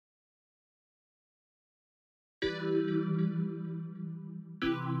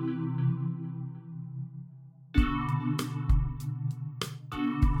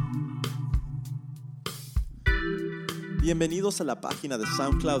Bienvenidos a la página de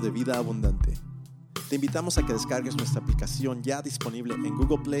SoundCloud de Vida Abundante. Te invitamos a que descargues nuestra aplicación ya disponible en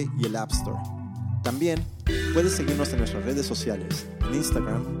Google Play y el App Store. También puedes seguirnos en nuestras redes sociales, en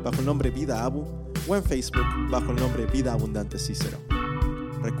Instagram bajo el nombre Vida Abu o en Facebook bajo el nombre Vida Abundante Cícero.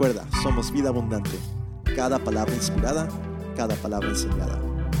 Recuerda, somos Vida Abundante. Cada palabra inspirada, cada palabra enseñada.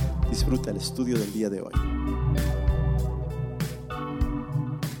 Disfruta el estudio del día de hoy.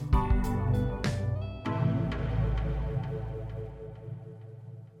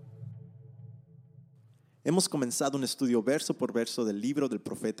 Hemos comenzado un estudio verso por verso del libro del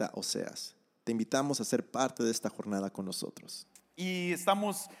profeta Oseas. Te invitamos a ser parte de esta jornada con nosotros. Y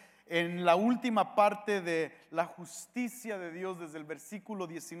estamos en la última parte de la justicia de Dios desde el versículo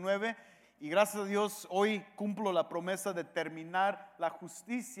 19. Y gracias a Dios hoy cumplo la promesa de terminar la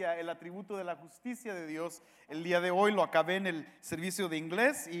justicia, el atributo de la justicia de Dios. El día de hoy lo acabé en el servicio de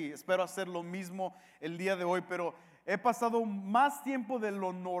inglés y espero hacer lo mismo el día de hoy. Pero he pasado más tiempo de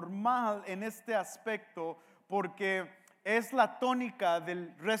lo normal en este aspecto porque es la tónica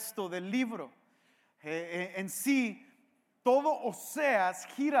del resto del libro. En sí, todo Oseas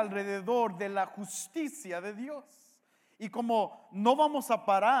gira alrededor de la justicia de Dios. Y como no vamos a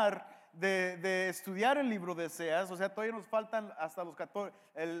parar de estudiar el libro de Oseas, o sea, todavía nos faltan hasta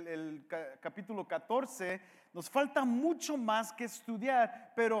el capítulo 14, nos falta mucho más que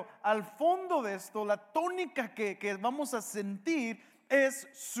estudiar, pero al fondo de esto, la tónica que vamos a sentir es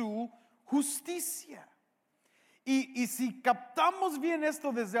su justicia. Y si captamos bien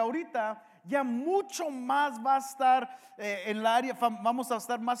esto desde ahorita, ya mucho más va a estar en la área, vamos a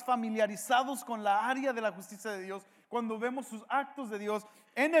estar más familiarizados con la área de la justicia de Dios cuando vemos sus actos de Dios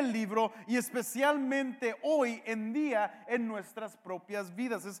en el libro y especialmente hoy en día en nuestras propias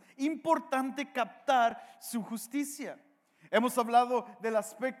vidas. Es importante captar su justicia. Hemos hablado del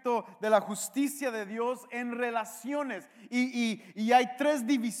aspecto de la justicia de Dios en relaciones y hay tres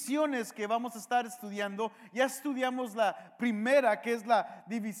divisiones que vamos a estar estudiando. Ya estudiamos la primera, que es la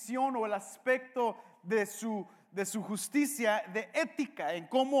división o el aspecto de su justicia, de ética, en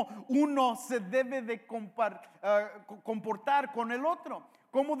cómo uno se debe de comportar con el otro.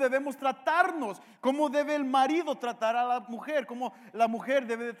 Cómo debemos tratarnos, cómo debe el marido tratar a la mujer, cómo la mujer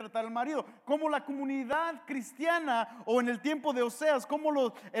debe de tratar al marido, cómo la comunidad cristiana o en el tiempo de Oseas,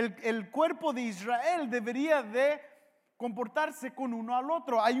 cómo el cuerpo de Israel debería de comportarse con uno al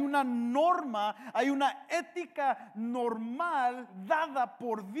otro. Hay una norma, hay una ética normal dada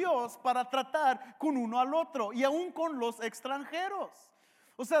por Dios para tratar con uno al otro y aún con los extranjeros.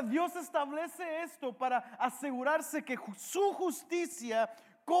 O sea, Dios establece esto para asegurarse que su justicia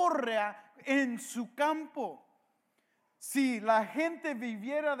corra en su campo. Si la gente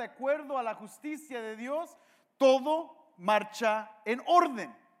viviera de acuerdo a la justicia de Dios, todo marcha en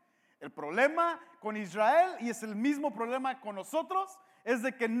orden. El problema con Israel, y es el mismo problema con nosotros, es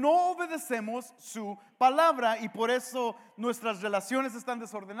de que no obedecemos su palabra y por eso nuestras relaciones están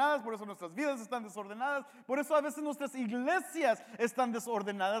desordenadas, por eso nuestras vidas están desordenadas, por eso a veces nuestras iglesias están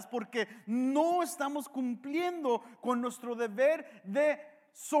desordenadas porque no estamos cumpliendo con nuestro deber de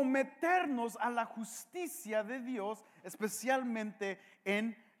someternos a la justicia de Dios, especialmente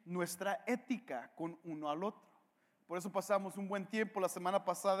en nuestra ética con uno al otro. Por eso pasamos un buen tiempo la semana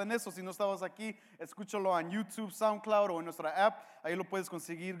pasada en eso. Si no estabas aquí, escúchalo en YouTube, SoundCloud o en nuestra app. Ahí lo puedes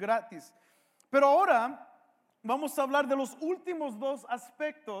conseguir gratis. Pero ahora vamos a hablar de los últimos dos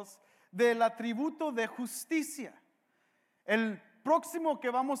aspectos del atributo de justicia. El próximo que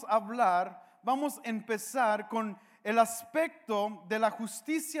vamos a hablar, vamos a empezar con el aspecto de la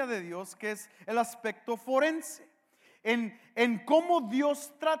justicia de Dios, que es el aspecto forense. En cómo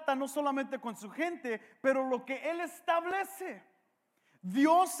Dios trata no solamente con su gente, pero lo que Él establece.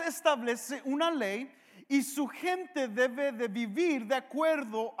 Dios establece una ley y su gente debe de vivir de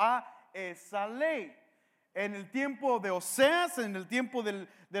acuerdo a esa ley. En el tiempo de Oseas, en el tiempo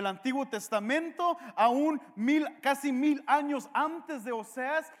del Antiguo Testamento, aún casi 1000 años antes de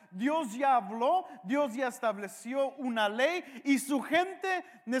Oseas, Dios ya habló, Dios ya estableció una ley y su gente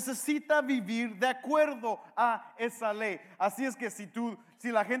necesita vivir de acuerdo a esa ley. Así es que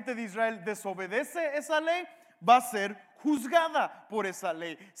si la gente de Israel desobedece esa ley, va a ser juzgada por esa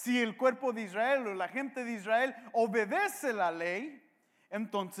ley. Si el cuerpo de Israel o la gente de Israel obedece la ley,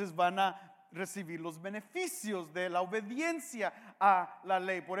 entonces van a recibir los beneficios de la obediencia a la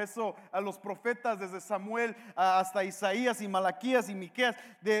ley. Por eso a los profetas desde Samuel hasta Isaías y Malaquías y Miqueas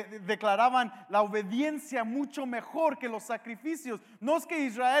declaraban la obediencia mucho mejor que los sacrificios. No es que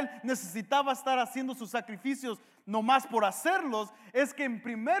Israel necesitaba estar haciendo sus sacrificios nomás por hacerlos, es que en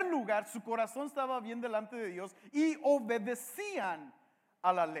primer lugar su corazón estaba bien delante de Dios y obedecían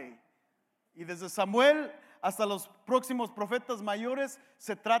a la ley. Y desde Samuel hasta los próximos profetas mayores,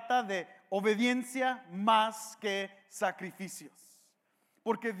 se trata de obediencia más que sacrificios.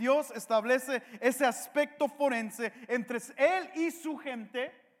 Porque Dios establece ese aspecto forense entre Él y su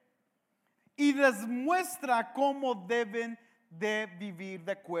gente y les muestra cómo deben de vivir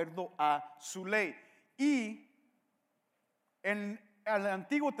de acuerdo a su ley. Y en el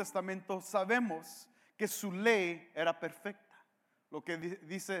Antiguo Testamento sabemos que su ley era perfecta. Lo que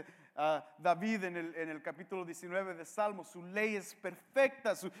dice David en el capítulo 19 de Salmos, su ley es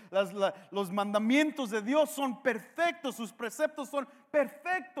perfecta, los mandamientos de Dios son perfectos, sus preceptos son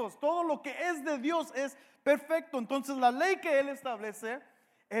perfectos, todo lo que es de Dios es perfecto. Entonces la ley que Él establece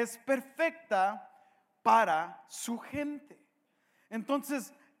es perfecta para su gente.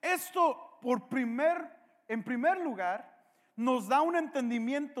 Entonces esto en primer lugar nos da un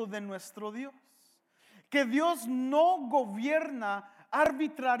entendimiento de nuestro Dios, que Dios no gobierna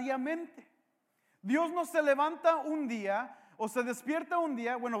arbitrariamente. Dios no se levanta un día o se despierta un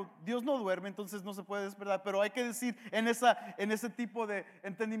día. Bueno, Dios no duerme, entonces no se puede despertar, pero hay que decir en ese tipo de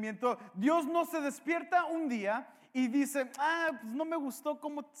entendimiento, Dios no se despierta un día y dice, pues no me gustó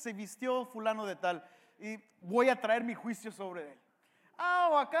cómo se vistió fulano de tal y voy a traer mi juicio sobre él.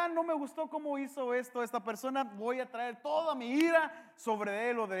 O acá no me gustó cómo hizo esto esta persona, voy a traer toda mi ira sobre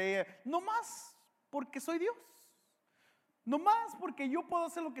él o de ella. No más porque soy Dios. No más porque yo puedo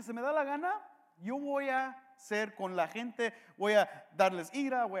hacer lo que se me da la gana, yo voy a hacer con la gente, voy a darles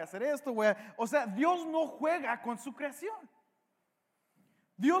ira, voy a hacer esto, o sea, Dios no juega con su creación.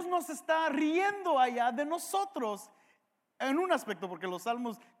 Dios nos está riendo allá de nosotros en un aspecto, porque los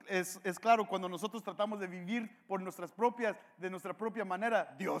salmos es claro, cuando nosotros tratamos de vivir de nuestra propia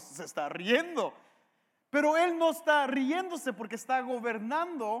manera, Dios se está riendo. Pero Él no está riéndose porque está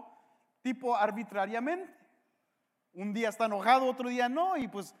gobernando tipo arbitrariamente. Un día está enojado, otro día no, y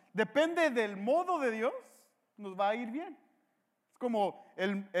pues depende del modo de Dios, nos va a ir bien. Es como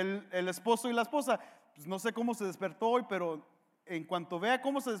el esposo y la esposa, pues no sé cómo se despertó hoy, pero en cuanto vea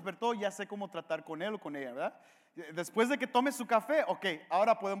cómo se despertó, ya sé cómo tratar con él o con ella, ¿verdad? Después de que tome su café, ok,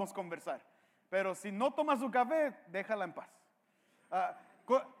 ahora podemos conversar. Pero si no toma su café, déjala en paz.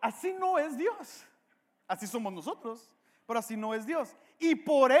 Así no es Dios. Así somos nosotros, pero así no es Dios. Y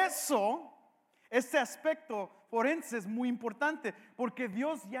por eso, este aspecto forense es muy importante, porque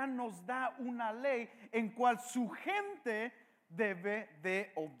Dios ya nos da una ley en cual su gente debe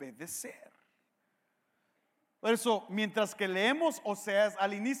de obedecer. Por eso, mientras que leemos Oseas,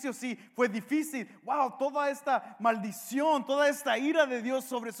 al inicio sí fue difícil. Wow, toda esta maldición, toda esta ira de Dios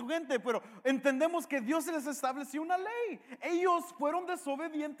sobre su gente. Pero entendemos que Dios les estableció una ley. Ellos fueron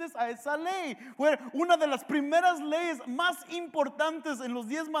desobedientes a esa ley. Fue una de las primeras leyes más importantes en los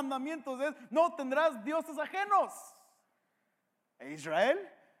 10 mandamientos es: no tendrás dioses ajenos. E Israel,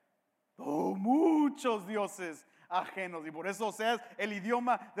 muchos dioses ajenos, y por eso Oseas, el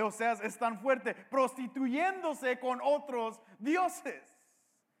idioma de Oseas es tan fuerte, prostituyéndose con otros dioses.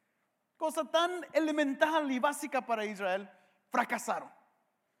 Cosa tan elemental y básica para Israel, fracasaron.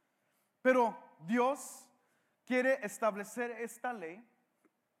 Pero Dios quiere establecer esta ley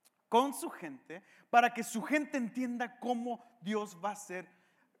con su gente para que su gente entienda cómo Dios va a ser,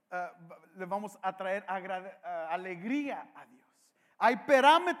 le vamos a traer alegría a Dios. Hay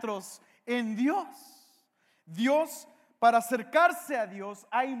parámetros en Dios. Dios, para acercarse a Dios,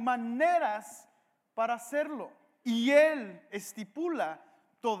 hay maneras para hacerlo. Y Él estipula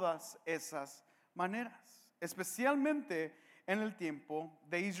todas esas maneras, especialmente en el tiempo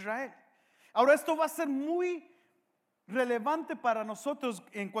de Israel. Ahora, esto va a ser muy relevante para nosotros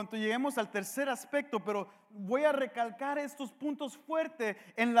en cuanto lleguemos al tercer aspecto, pero voy a recalcar estos puntos fuertes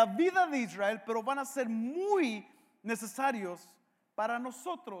en la vida de Israel, pero van a ser muy necesarios para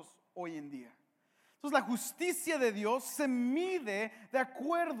nosotros hoy en día. Entonces la justicia de Dios se mide de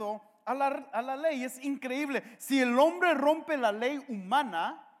acuerdo a la ley. Es increíble. Si el hombre rompe la ley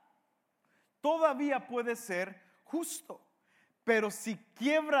humana, todavía puede ser justo. Pero si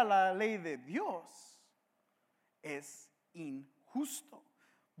quiebra la ley de Dios, es injusto.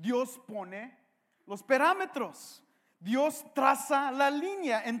 Dios pone los parámetros. Dios traza la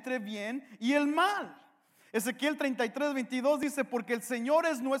línea entre bien y el mal. Ezequiel 33:22 dice: porque el Señor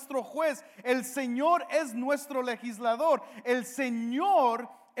es nuestro juez, el Señor es nuestro legislador, el Señor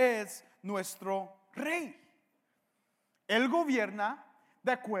es nuestro rey. Él gobierna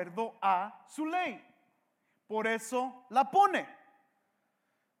de acuerdo a su ley, por eso la pone.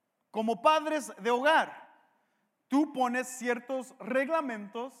 Como padres de hogar, tú pones ciertos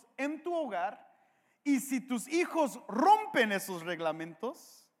reglamentos en tu hogar, y si tus hijos rompen esos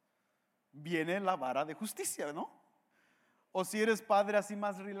reglamentos, viene la vara de justicia, ¿no? O si eres padre así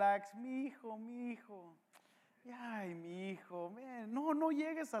más relax, mi hijo, Ay, mi hijo, no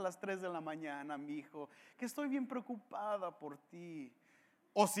llegues a las 3 de la mañana, mi hijo, que estoy bien preocupada por ti.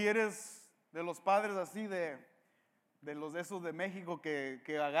 O si eres de los padres así de los de esos de México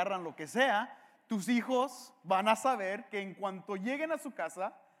que agarran lo que sea, tus hijos van a saber que en cuanto lleguen a su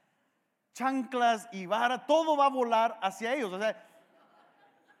casa, chanclas y vara, todo va a volar hacia ellos. O sea,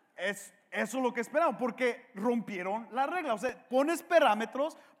 eso es lo que esperamos, porque rompieron la regla. O sea, pones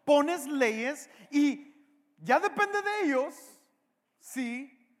parámetros, pones leyes y ya depende de ellos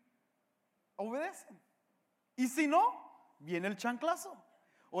si obedecen. Y si no, viene el chanclazo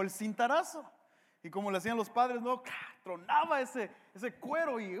o el cintarazo. Y como le hacían los padres, no, tronaba ese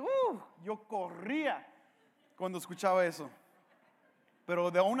cuero y yo corría cuando escuchaba eso.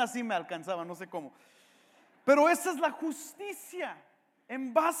 Pero de aún así me alcanzaba, no sé cómo. Pero esa es la justicia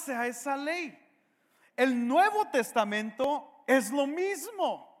en base a esa ley. El Nuevo Testamento es lo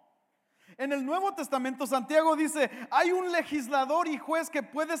mismo. En el Nuevo Testamento Santiago dice, hay un legislador y juez que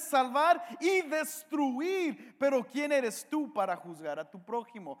puede salvar y destruir, pero ¿quién eres tú para juzgar a tu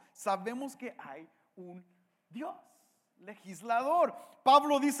prójimo? Sabemos que hay un Dios legislador.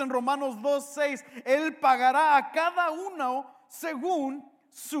 Pablo dice en Romanos 2:6, Él pagará a cada uno según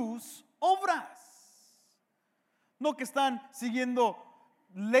sus obras. No que están siguiendo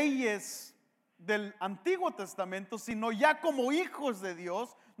leyes del Antiguo Testamento, sino ya como hijos de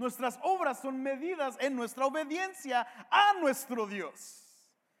Dios, nuestras obras son medidas en nuestra obediencia a nuestro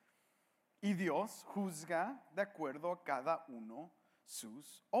Dios. Y Dios juzga de acuerdo a cada uno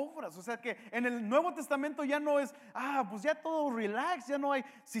sus obras. O sea que en el Nuevo Testamento ya no es, pues ya todo relax, ya no hay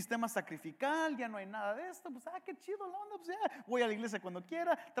sistema sacrificial, ya no hay nada de esto. Pues, qué chido la onda, pues ya voy a la iglesia cuando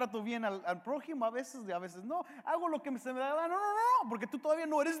quiera, trato bien al prójimo a veces y a veces no, hago lo que se me da. No, porque tú todavía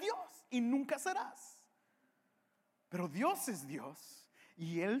no eres Dios y nunca serás. Pero Dios es Dios.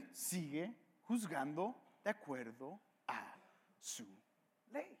 Y Él sigue juzgando de acuerdo a su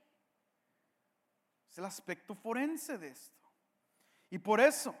ley. Es el aspecto forense de esto. Y por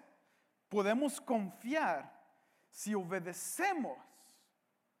eso podemos confiar si obedecemos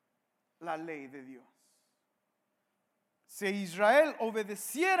la ley de Dios. Si Israel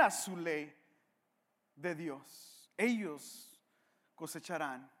obedeciera su ley de Dios, ellos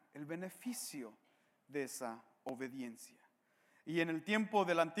cosecharán el beneficio de esa obediencia. Y en el tiempo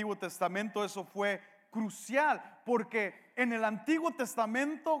del Antiguo Testamento eso fue crucial, porque en el Antiguo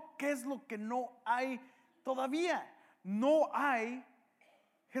Testamento, ¿qué es lo que no hay todavía? No hay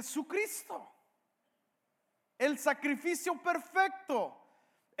Jesucristo. El sacrificio perfecto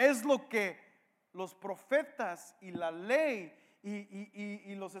es lo que los profetas y la ley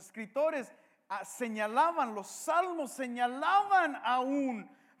y los escritores señalaban, los salmos señalaban a un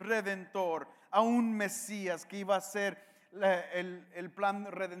redentor, a un Mesías que iba a ser el plan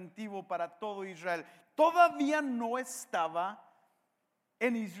redentivo para todo Israel. Todavía no estaba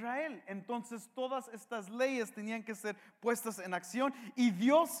en Israel. Entonces todas estas leyes tenían que ser puestas en acción y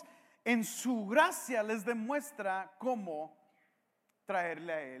Dios en su gracia les demuestra cómo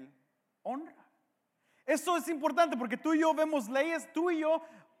traerle a Él honra. Esto es importante porque tú y yo vemos leyes, tú y yo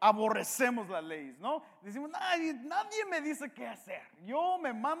aborrecemos las leyes, ¿no? Decimos, nadie me dice qué hacer. Yo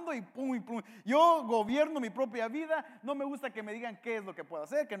me mando y pum, y pum. Yo gobierno mi propia vida. No me gusta que me digan qué es lo que puedo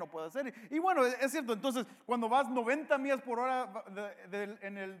hacer, qué no puedo hacer. Y bueno, es cierto. Entonces, cuando vas 90 millas por hora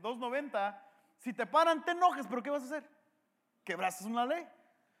en el 290, si te paran, te enojes. ¿Pero qué vas a hacer? Quebraste una ley.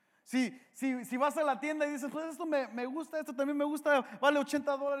 Si vas a la tienda y dices, pues esto me gusta, esto también me gusta, vale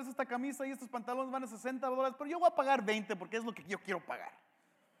 $80 esta camisa y estos pantalones van a $60, pero yo voy a pagar 20 porque es lo que yo quiero pagar.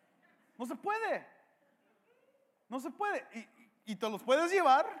 No se puede. No se puede. Y te los puedes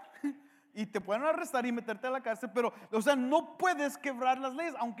llevar y te pueden arrestar y meterte a la cárcel, pero, o sea, no puedes quebrar las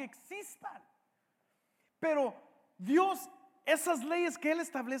leyes, aunque existan. Pero Dios, esas leyes que Él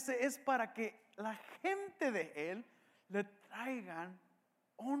establece es para que la gente de Él le traigan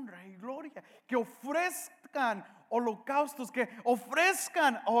honra y gloria, que ofrezcan holocaustos, que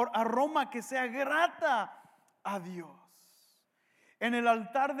ofrezcan aroma que sea grata a Dios. En el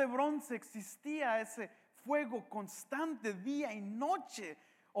altar de bronce existía ese fuego constante día y noche,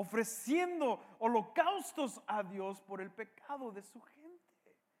 ofreciendo holocaustos a Dios por el pecado de su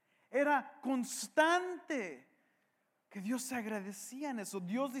gente. Era constante que Dios se agradecía en eso.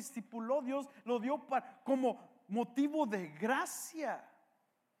 Dios discipuló, Dios lo dio como motivo de gracia.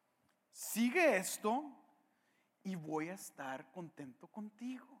 Sigue esto y voy a estar contento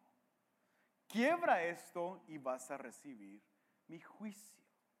contigo. Quiebra esto y vas a recibir mi juicio.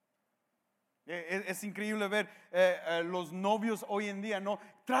 Es increíble ver los novios hoy en día, ¿no?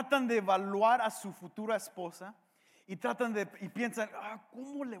 Tratan de evaluar a su futura esposa y piensan,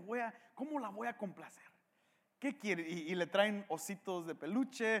 ¿cómo la voy a complacer? ¿qué quiere? Y le traen ositos de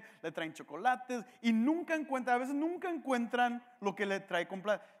peluche, le traen chocolates y nunca encuentran, a veces nunca encuentran lo que le trae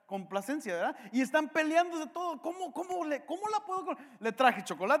complacencia, ¿verdad? Y están peleándose todo. ¿Cómo la puedo? Le traje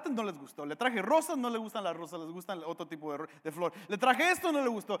chocolates, no les gustó. Le traje rosas, no le gustan las rosas, les gustan otro tipo de flor. Le traje esto, no le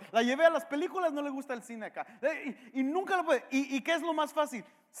gustó. La llevé a las películas, no le gusta el cine acá. Y nunca lo puede. ¿Y qué es lo más fácil?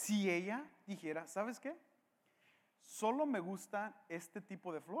 Si ella dijera, ¿sabes qué? Solo me gusta este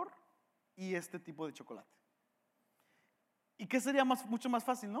tipo de flor y este tipo de chocolate. ¿Y qué sería mucho más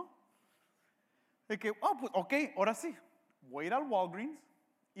fácil, no? De que, pues, ok, ahora sí, voy a ir al Walgreens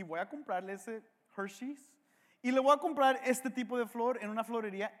y voy a comprarle ese Hershey's y le voy a comprar este tipo de flor en una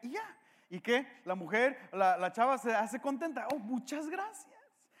florería y ya. ¿Y qué? La mujer, la chava se hace contenta. Oh, muchas gracias.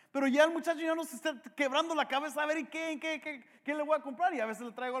 Pero ya el muchacho ya no se está quebrando la cabeza a ver, ¿y qué le voy a comprar? Y a veces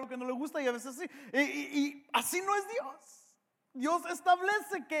le traigo algo que no le gusta y a veces sí. Y así no es Dios. Dios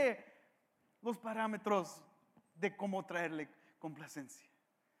establece que los parámetros de cómo traerle complacencia,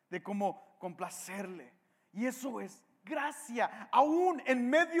 de cómo complacerle. Y eso es gracia. Aún en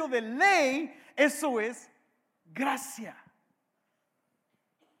medio de ley, eso es gracia.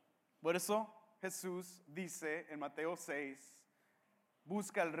 Por eso Jesús dice en Mateo 6,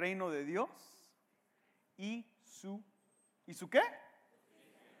 busca el reino de Dios y su ¿qué?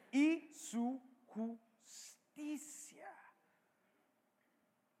 Y su justicia.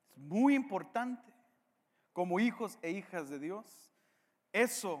 Es muy importante. Como hijos e hijas de Dios,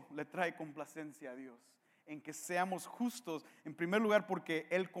 eso le trae complacencia a Dios, en que seamos justos, en primer lugar porque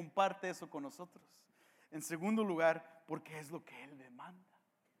Él comparte eso con nosotros, en segundo lugar porque es lo que Él demanda,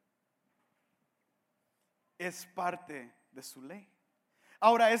 es parte de su ley.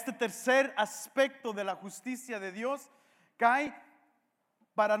 Ahora, este tercer aspecto de la justicia de Dios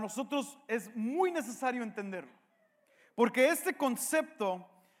para nosotros es muy necesario entenderlo, porque este concepto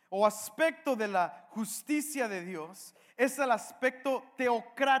o aspecto de la justicia de Dios es el aspecto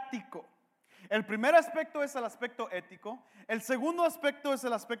teocrático. El primer aspecto es el aspecto ético, el segundo aspecto es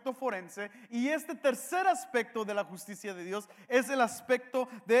el aspecto forense y este tercer aspecto de la justicia de Dios es el aspecto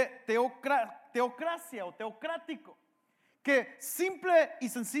de teocracia o teocrático, que simple y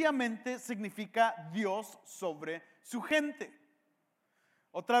sencillamente significa Dios sobre su gente.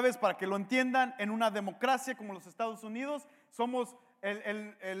 Otra vez, para que lo entiendan, en una democracia como los Estados Unidos,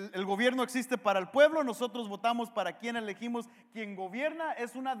 el gobierno existe para el pueblo, nosotros votamos para quien elegimos, quien gobierna,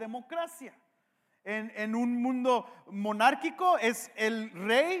 es una democracia. En un mundo monárquico es el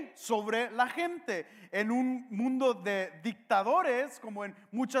rey sobre la gente. En un mundo de dictadores, como en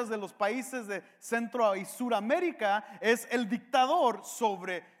muchos de los países de Centro y Suramérica, es el dictador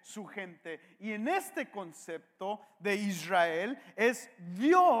sobre su gente. Y en este concepto de Israel es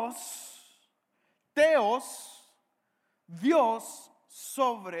Dios, Teos, Dios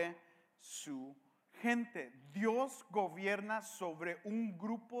sobre su gente. Dios gobierna sobre un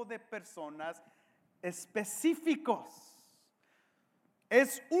grupo de personas específicos.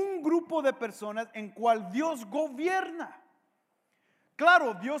 Es un grupo de personas en cual Dios gobierna.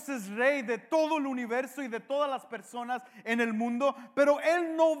 Claro, Dios es rey de todo el universo y de todas las personas en el mundo, pero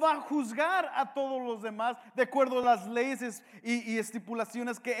Él no va a juzgar a todos los demás de acuerdo a las leyes y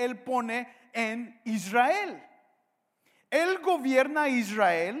estipulaciones que Él pone en Israel. Él gobierna a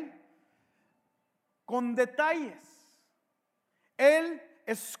Israel con detalles. Él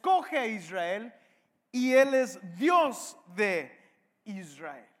escoge a Israel y Él es Dios de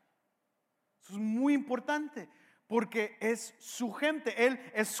Israel. Eso es muy importante porque es su gente. Él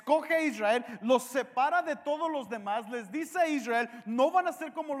escoge a Israel, los separa de todos los demás, les dice a Israel, no van a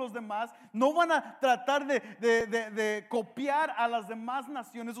ser como los demás, no van a tratar de copiar a las demás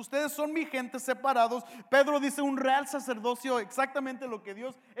naciones. Ustedes son mi gente, separados. Pedro dice un real sacerdocio, exactamente lo que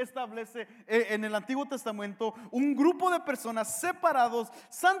Dios establece en el Antiguo Testamento, un grupo de personas separados,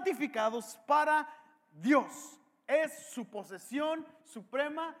 santificados para Dios. Es su posesión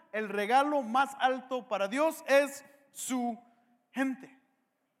suprema, el regalo más alto para Dios es su gente.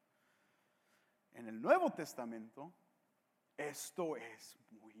 En el Nuevo Testamento esto es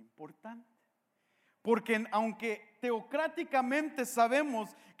muy importante, porque aunque teocráticamente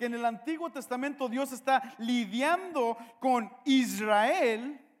sabemos que en el Antiguo Testamento Dios está lidiando con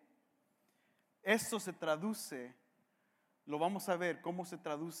Israel, esto se traduce, lo vamos a ver cómo se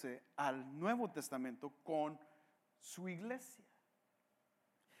traduce al Nuevo Testamento con su iglesia.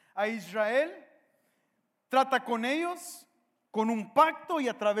 A Israel trata con ellos con un pacto y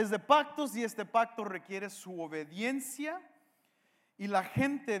a través de pactos, y este pacto requiere su obediencia y la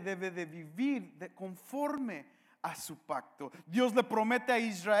gente debe de vivir conforme a su pacto. Dios le promete a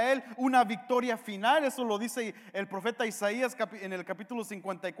Israel una victoria final. Eso lo dice el profeta Isaías en el capítulo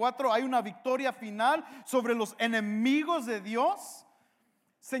 54. Hay una victoria final sobre los enemigos de Dios,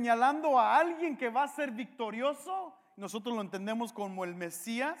 señalando a alguien que va a ser victorioso. Nosotros lo entendemos como el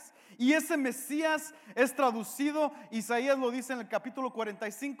Mesías. Y ese Mesías es traducido, Isaías lo dice en el capítulo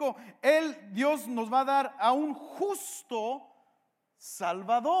 45, Dios nos va a dar a un justo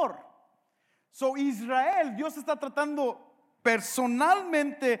Salvador. So Israel, Dios está tratando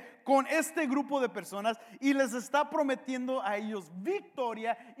personalmente con este grupo de personas y les está prometiendo a ellos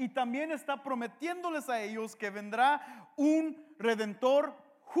victoria, y también está prometiéndoles a ellos que vendrá un redentor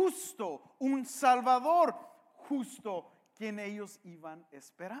justo, un Salvador justo, quien ellos iban a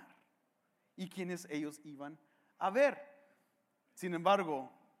esperar y quienes ellos iban a ver. Sin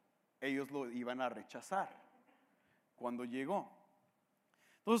embargo, ellos lo iban a rechazar cuando llegó.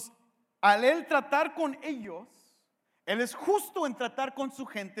 Entonces, al Él tratar con ellos, Él es justo en tratar con su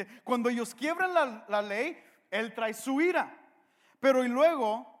gente. Cuando ellos quiebran la ley, Él trae su ira. Pero y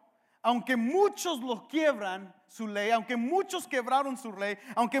luego, aunque muchos lo quiebran su ley, aunque muchos quebraron su ley,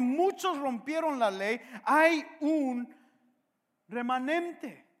 aunque muchos rompieron la ley, hay un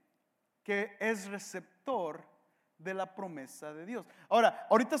remanente que es receptor de la promesa de Dios. Ahora,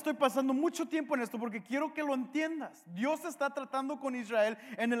 ahorita estoy pasando mucho tiempo en esto porque quiero que lo entiendas. Dios está tratando con Israel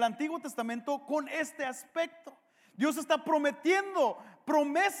en el Antiguo Testamento con este aspecto. Dios está prometiendo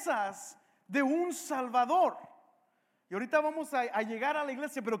promesas de un Salvador. Y ahorita vamos a llegar a la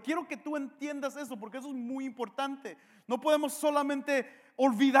iglesia, pero quiero que tú entiendas eso, porque eso es muy importante. No podemos solamente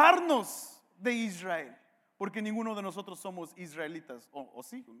olvidarnos de Israel, porque ninguno de nosotros somos israelitas. O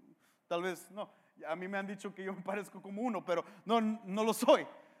sí, tal vez no. A mí me han dicho que yo me parezco como uno, pero no lo soy.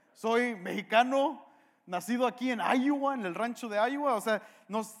 Soy mexicano, nacido aquí en Iowa, en el rancho de Iowa. O sea,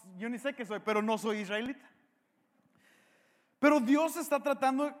 yo ni sé qué soy, pero no soy israelita. Pero Dios está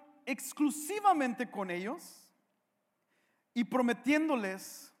tratando exclusivamente con ellos y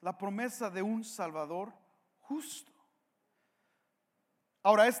prometiéndoles la promesa de un Salvador justo.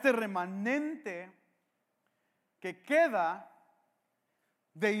 Ahora, este remanente que queda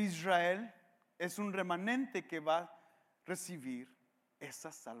de Israel es un remanente que va a recibir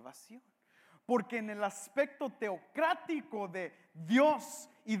esa salvación. Porque en el aspecto teocrático de Dios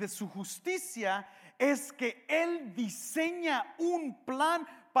y de su justicia es que Él diseña un plan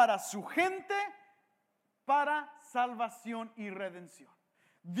para su gente, para salvación y redención.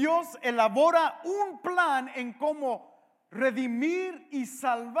 Dios elabora un plan en cómo redimir y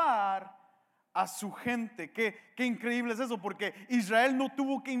salvar a su gente. Qué increíble es eso, porque Israel no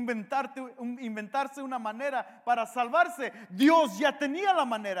tuvo que inventarse una manera para salvarse. Dios ya tenía la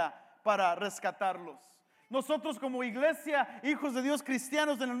manera para rescatarlos. Nosotros como iglesia, hijos de Dios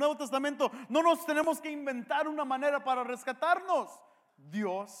cristianos en el Nuevo Testamento, no nos tenemos que inventar una manera para rescatarnos.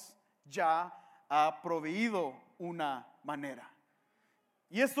 Dios ya ha proveído una manera.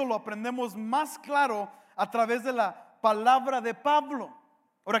 Y esto lo aprendemos más claro a través de la palabra de Pablo.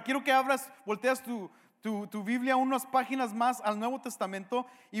 Ahora quiero que volteas tu Biblia unas páginas más al Nuevo Testamento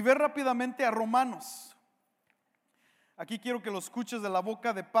y ve rápidamente a Romanos. Aquí quiero que lo escuches de la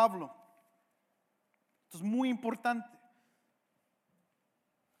boca de Pablo. Esto es muy importante.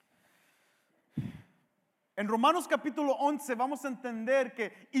 En Romanos capítulo 11 vamos a entender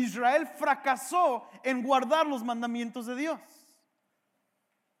que Israel fracasó en guardar los mandamientos de Dios.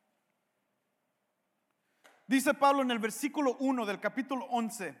 Dice Pablo en el versículo 1 del capítulo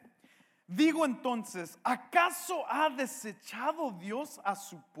 11: digo entonces, ¿acaso ha desechado Dios a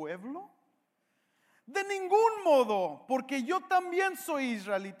su pueblo? De ningún modo, porque yo también soy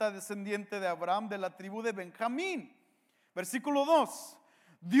israelita, descendiente de Abraham, de la tribu de Benjamín. Versículo 2: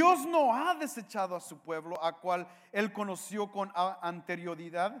 Dios no ha desechado a su pueblo, a cual él conoció con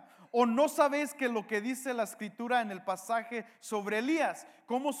anterioridad. ¿O no sabéis que lo que dice la escritura en el pasaje sobre Elías,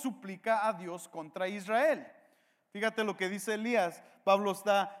 cómo suplica a Dios contra Israel? Fíjate lo que dice Elías. Pablo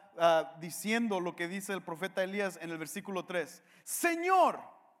está diciendo lo que dice el profeta Elías en el versículo 3. Señor,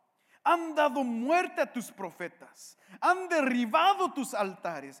 han dado muerte a tus profetas, han derribado tus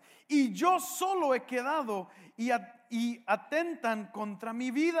altares, y yo solo he quedado y atentan contra mi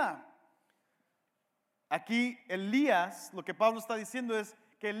vida. Aquí Elías, lo que Pablo está diciendo es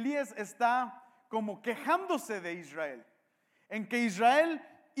que Elías está como quejándose de Israel, en que Israel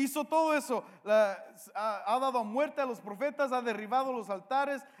hizo todo eso, ha dado muerte a los profetas, ha derribado los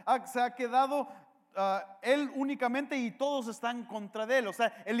altares, se ha quedado él únicamente y todos están contra de él. O sea,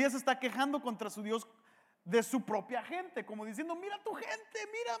 Elías está quejando contra su Dios de su propia gente, como diciendo: mira tu gente,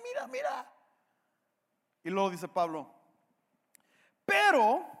 mira. Y luego dice Pablo: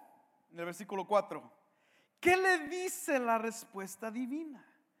 pero, en el versículo 4, ¿Qué le dice la respuesta divina?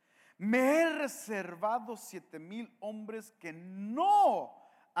 Me he reservado 7,000 hombres que no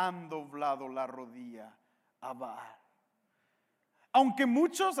han doblado la rodilla a Baal. Aunque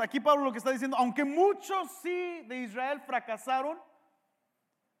muchos, aquí Pablo lo que está diciendo, aunque muchos sí de Israel fracasaron,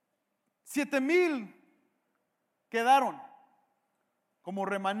 7,000 quedaron como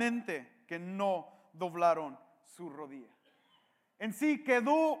remanente que no doblaron su rodilla. En sí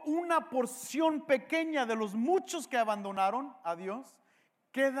quedó una porción pequeña de los muchos que abandonaron a Dios.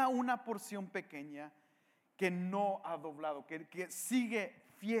 Queda una porción pequeña que no ha doblado, que sigue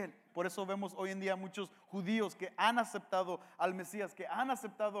fiel. Por eso vemos hoy en día muchos judíos que han aceptado al Mesías, que han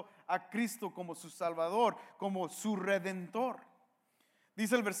aceptado a Cristo como su Salvador, como su Redentor.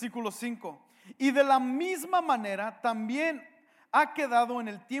 Dice el versículo 5, y de la misma manera también ha quedado en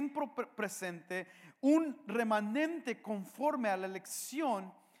el tiempo presente un remanente conforme a la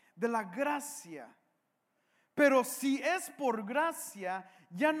elección de la gracia. Pero si es por gracia,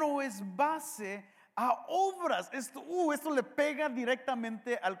 ya no es base a obras. Esto le pega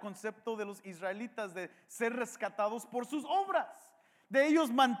directamente al concepto de los israelitas de ser rescatados por sus obras, de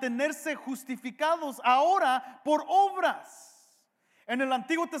ellos mantenerse justificados ahora por obras. En el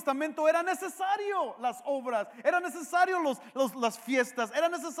Antiguo Testamento era necesario las obras, era necesario las fiestas, era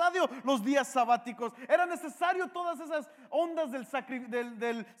necesario los días sabáticos, era necesario todas esas ondas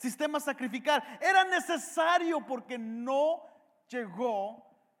del sistema sacrificial. Era necesario porque no llegó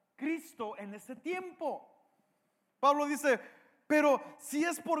Cristo en ese tiempo. Pablo dice, pero si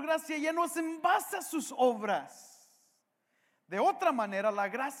es por gracia ya no es en base a sus obras. De otra manera la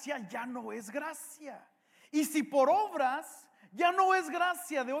gracia ya no es gracia. Y si por obras ya no es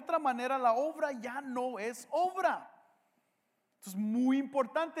gracia, de otra manera la obra ya no es obra. Esto es muy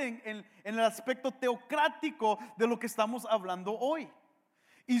importante en el aspecto teocrático de lo que estamos hablando hoy.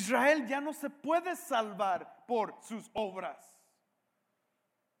 Israel ya no se puede salvar por sus obras.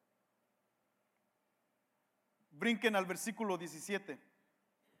 Brinquen al versículo 17.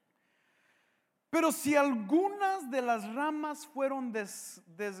 Pero si algunas de las ramas fueron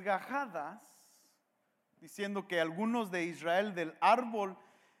desgajadas, diciendo que algunos de Israel del árbol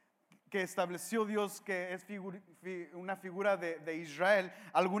que estableció Dios, que es una figura de Israel,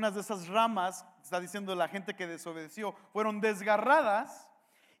 algunas de esas ramas, está diciendo la gente que desobedeció, fueron desgarradas.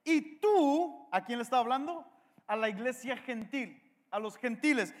 Y tú, ¿a quién le está hablando? A la iglesia gentil, a los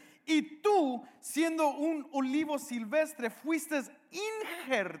gentiles. Y tú, siendo un olivo silvestre, fuiste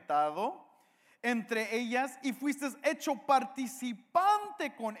injertado entre ellas y fuiste hecho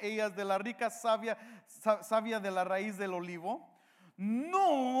participante con ellas de la rica savia de la raíz del olivo.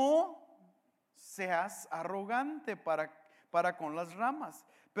 No seas arrogante para con las ramas,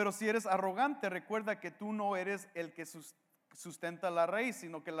 pero si eres arrogante, recuerda que tú no eres el que sustenta la raíz,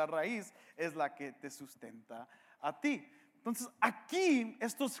 sino que la raíz es la que te sustenta a ti. Entonces aquí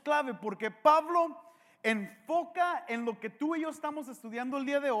esto es clave porque Pablo enfoca en lo que tú y yo estamos estudiando el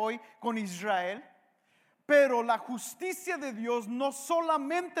día de hoy con Israel, pero la justicia de Dios no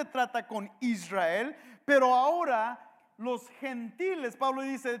solamente trata con Israel, pero ahora los gentiles. Pablo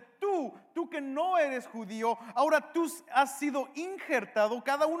dice, tú que no eres judío, ahora tú has sido injertado,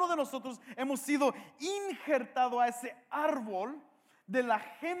 cada uno de nosotros hemos sido injertado a ese árbol de la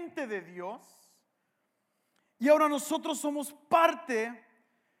gente de Dios, y ahora nosotros somos parte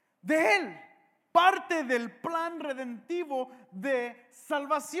de Él, parte del plan redentivo de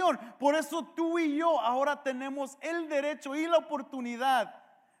salvación. Por eso tú y yo ahora tenemos el derecho y la oportunidad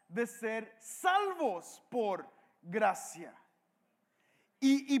de ser salvos por gracia.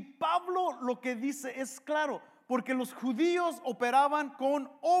 Y Pablo lo que dice es claro, porque los judíos operaban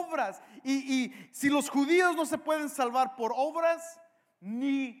con obras. Y si los judíos no se pueden salvar por obras,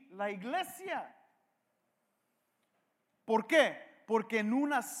 ni la iglesia. ¿Por qué? Porque en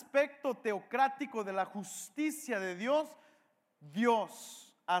un aspecto teocrático de la justicia de Dios,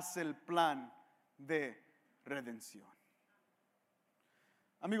 Dios hace el plan de redención.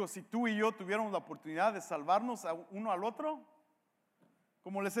 Amigos, si tú y yo tuviéramos la oportunidad de salvarnos a uno al otro,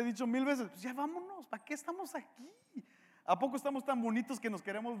 como les he dicho 1000 veces, pues ya vámonos, ¿para qué estamos aquí? ¿A poco estamos tan bonitos que nos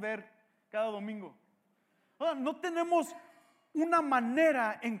queremos ver cada domingo? No tenemos una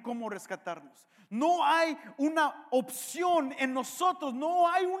manera en cómo rescatarnos. No hay una opción en nosotros, no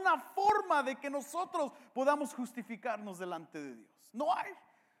hay una forma de que nosotros podamos justificarnos delante de Dios. No hay,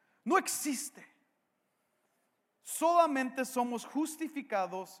 no existe. Solamente somos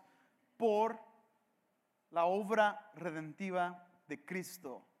justificados por la obra redentiva de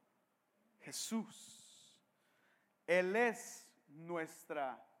Cristo Jesús. Él es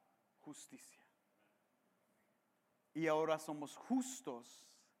nuestra justicia. Y ahora somos justos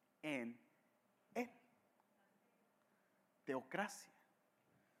en Él. teocracia.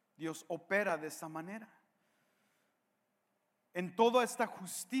 Dios opera de esa manera. En toda esta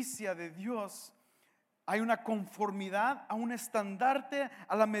justicia de Dios hay una conformidad a un estandarte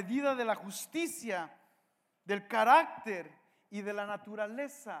a la medida de la justicia, del carácter y de la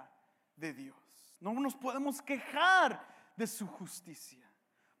naturaleza de Dios. No nos podemos quejar de su justicia,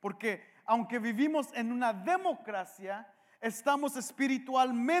 porque aunque vivimos en una democracia, estamos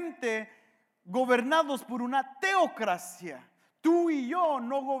espiritualmente gobernados por una teocracia. Tú y yo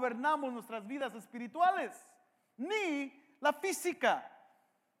no gobernamos nuestras vidas espirituales, ni la física.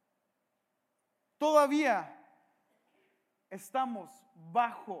 Todavía estamos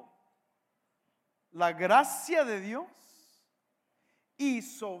bajo la gracia de Dios y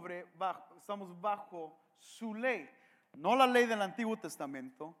estamos bajo su ley. No la ley del Antiguo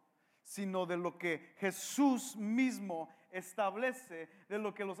Testamento, sino de lo que Jesús mismo establece, de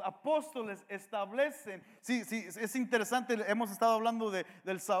lo que los apóstoles establecen. Sí, es interesante, hemos estado hablando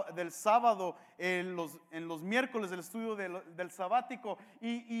del sábado en los miércoles del estudio del sabático,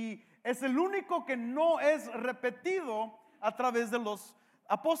 y es el único que no es repetido a través de los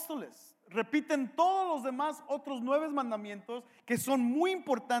apóstoles. Repiten todos los demás otros 9 mandamientos que son muy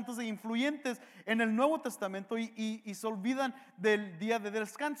importantes e influyentes en el Nuevo Testamento, y se olvidan del día de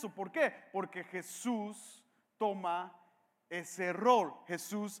descanso. ¿Por qué? Porque Jesús toma ese rol.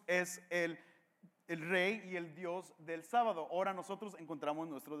 Jesús es el rey y el Dios del sábado. Ahora nosotros encontramos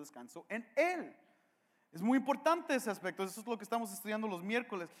nuestro descanso en Él. Es muy importante ese aspecto. Eso es lo que estamos estudiando los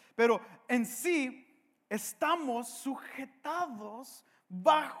miércoles. Pero en sí estamos sujetados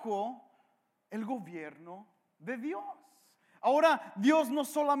bajo el gobierno de Dios. Ahora Dios no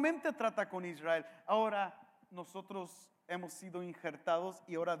solamente trata con Israel, ahora nosotros hemos sido injertados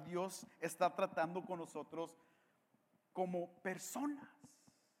y ahora Dios está tratando con nosotros como personas.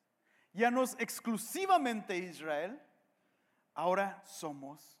 Ya no es exclusivamente Israel, ahora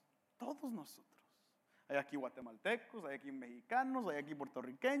somos todos nosotros. Hay aquí guatemaltecos, hay aquí mexicanos, hay aquí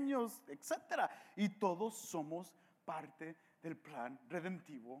puertorriqueños, etcétera, y todos somos parte del plan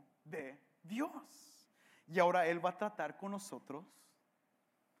redentivo de Dios. Y ahora Él va a tratar con nosotros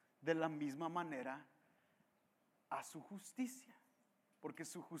de la misma manera a su justicia, porque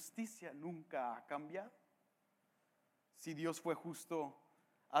su justicia nunca ha cambiado. Si Dios fue justo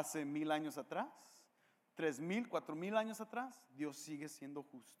hace 1000 años atrás, 3000, 4000 años atrás, Dios sigue siendo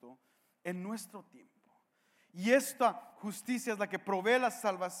justo en nuestro tiempo. Y esta justicia es la que provee la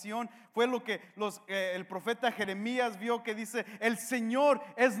salvación. Fue lo que el profeta Jeremías vio, que dice: el Señor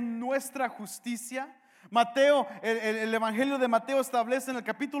es nuestra justicia. Mateo, el evangelio de Mateo establece en el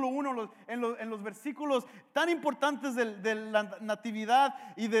capítulo 1, en los versículos tan importantes de la natividad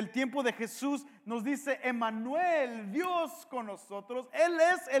y del tiempo de Jesús, nos dice: Emmanuel, Dios con nosotros. Él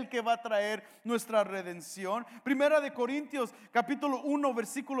es el que va a traer nuestra redención. Primera de Corintios capítulo 1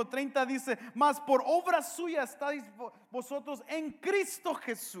 versículo 30 dice: mas por obra suya estáis vosotros en Cristo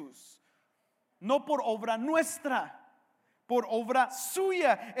Jesús, no por obra nuestra, por obra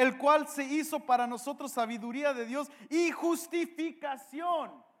suya, el cual se hizo para nosotros sabiduría de Dios y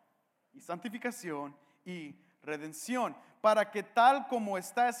justificación y santificación y redención, para que tal como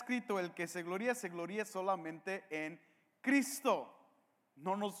está escrito, el que se gloríe solamente en Cristo.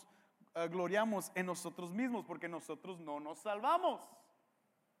 No nos gloriamos en nosotros mismos, porque nosotros no nos salvamos.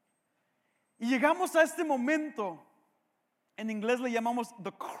 Y llegamos a este momento, en inglés le llamamos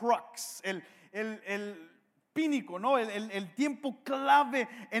the crux, el pínico, ¿no? El tiempo clave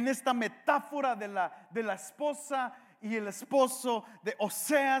en esta metáfora de la esposa y el esposo, de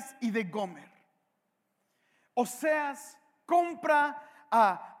Oseas y de Gomer. Oseas compra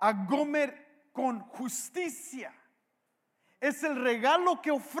a Gomer con justicia. Es el regalo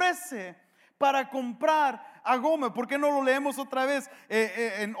que ofrece para comprar a Gomer. ¿Por qué no lo leemos otra vez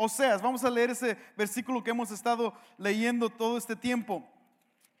en Oseas? Vamos a leer ese versículo que hemos estado leyendo todo este tiempo.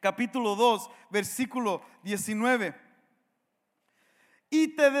 Capítulo 2, versículo 19. Y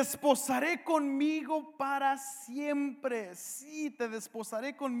te desposaré conmigo para siempre. Sí, te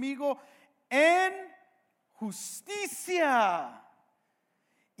desposaré conmigo en justicia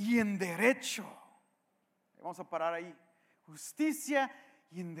y en derecho. Vamos a parar ahí. Justicia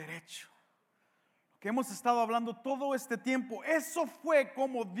y en derecho. Lo que hemos estado hablando todo este tiempo, eso fue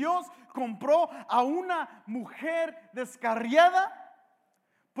como Dios compró a una mujer descarriada,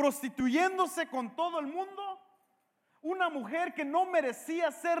 prostituyéndose con todo el mundo, una mujer que no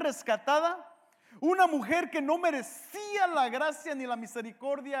merecía ser rescatada, una mujer que no merecía la gracia ni la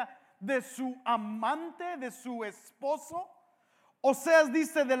misericordia de su amante, de su esposo. Oseas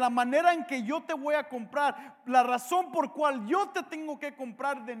dice: de la manera en que yo te voy a comprar, la razón por cual yo te tengo que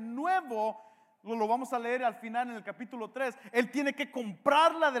comprar de nuevo, lo vamos a leer al final en el capítulo 3, él tiene que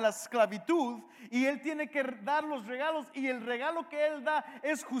comprarla de la esclavitud y él tiene que dar los regalos, y el regalo que él da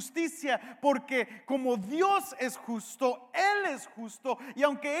es justicia, porque como Dios es justo, él es justo, y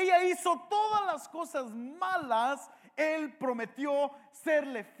aunque ella hizo todas las cosas malas, él prometió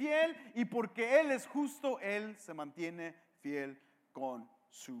serle fiel, y porque él es justo, él se mantiene fiel con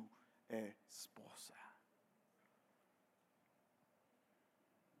su esposa.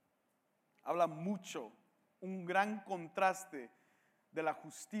 Habla mucho, un gran contraste de la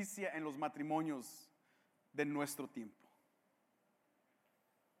justicia en los matrimonios de nuestro tiempo.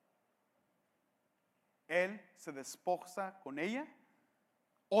 Él se despoja con ella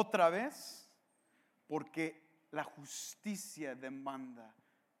otra vez porque la justicia demanda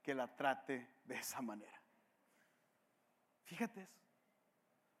que la trate de esa manera. Fíjate eso.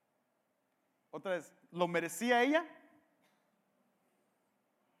 Otra vez, ¿lo merecía ella?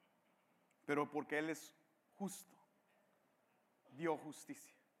 Pero porque él es justo, dio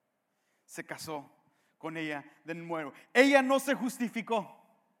justicia. Se casó con ella de nuevo. Ella no se justificó.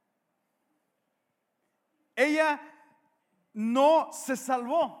 Ella no se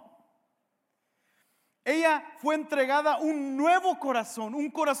salvó. Ella fue entregada un nuevo corazón, un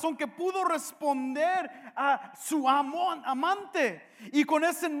corazón que pudo responder a su amante. Y con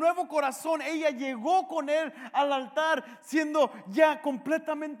ese nuevo corazón ella llegó con él al altar, siendo ya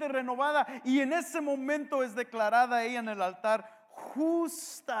completamente renovada. Y en ese momento es declarada ella en el altar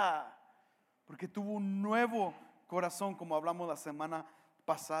justa, porque tuvo un nuevo corazón, como hablamos la semana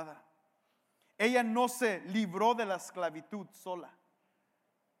pasada. Ella no se libró de la esclavitud sola.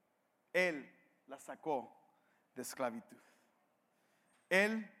 Él la sacó de esclavitud.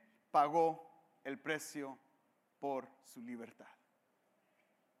 Él pagó el precio por su libertad.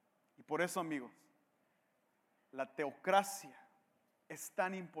 Y por eso, amigos, la teocracia es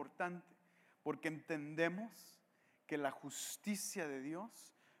tan importante, porque entendemos que la justicia de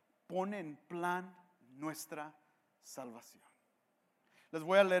Dios pone en plan nuestra salvación. Les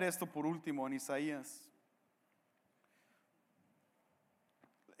voy a leer esto por último en Isaías.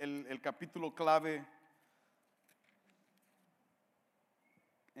 El capítulo clave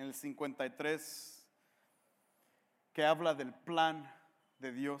en el 53, que habla del plan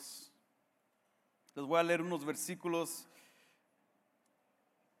de Dios. Les voy a leer unos versículos.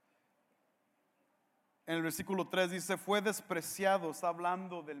 En el versículo 3 dice: fue despreciado, está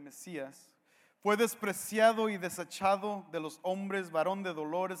hablando del Mesías. Fue despreciado y desechado de los hombres, varón de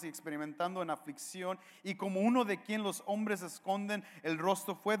dolores y experimentando en aflicción, y como uno de quien los hombres esconden el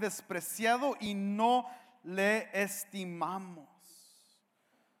rostro, fue despreciado y no le estimamos.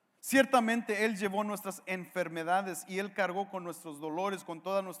 Ciertamente Él llevó nuestras enfermedades y Él cargó con nuestros dolores, con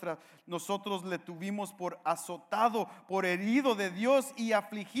todas nuestras. Nosotros le tuvimos por azotado, por herido de Dios y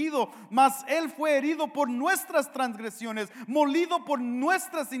afligido. Mas Él fue herido por nuestras transgresiones, molido por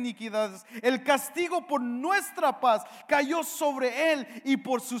nuestras iniquidades. El castigo por nuestra paz cayó sobre Él, y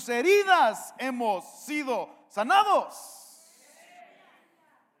por sus heridas hemos sido sanados.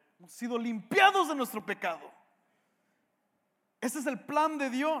 Hemos sido limpiados de nuestro pecado. Ese es el plan de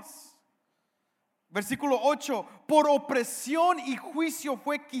Dios. Versículo 8: por opresión y juicio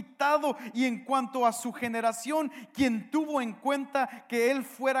fue quitado, y en cuanto a su generación, quien tuvo en cuenta que él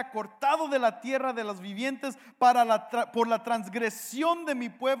fuera cortado de la tierra de los vivientes por la transgresión de mi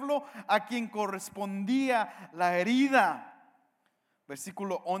pueblo, a quien correspondía la herida.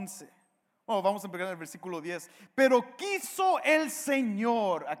 Versículo 11. Vamos a empezar en el versículo 10. Pero quiso el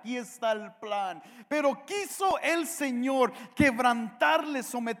Señor, aquí está el plan, pero quiso el Señor quebrantarle,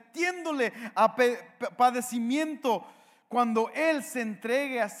 sometiéndole a padecimiento, cuando Él se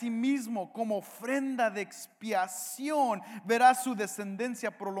entregue a sí mismo como ofrenda de expiación. Verá su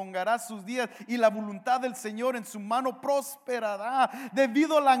descendencia, prolongará sus días, y la voluntad del Señor en su mano prosperará.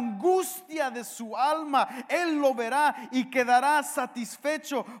 Debido a la angustia de su alma, Él lo verá y quedará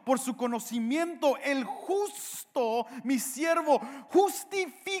satisfecho. Por su conocimiento, el justo, mi siervo,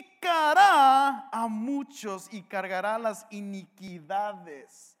 justificará a muchos y cargará las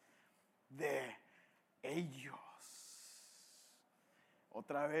iniquidades de ellos.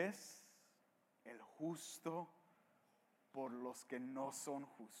 Otra vez, el justo por los que no son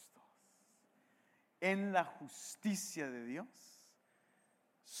justos. En la justicia de Dios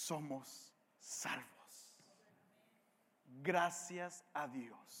somos salvos. Gracias a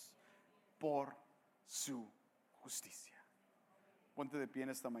Dios por su justicia. Ponte de pie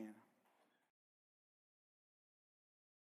en esta mañana.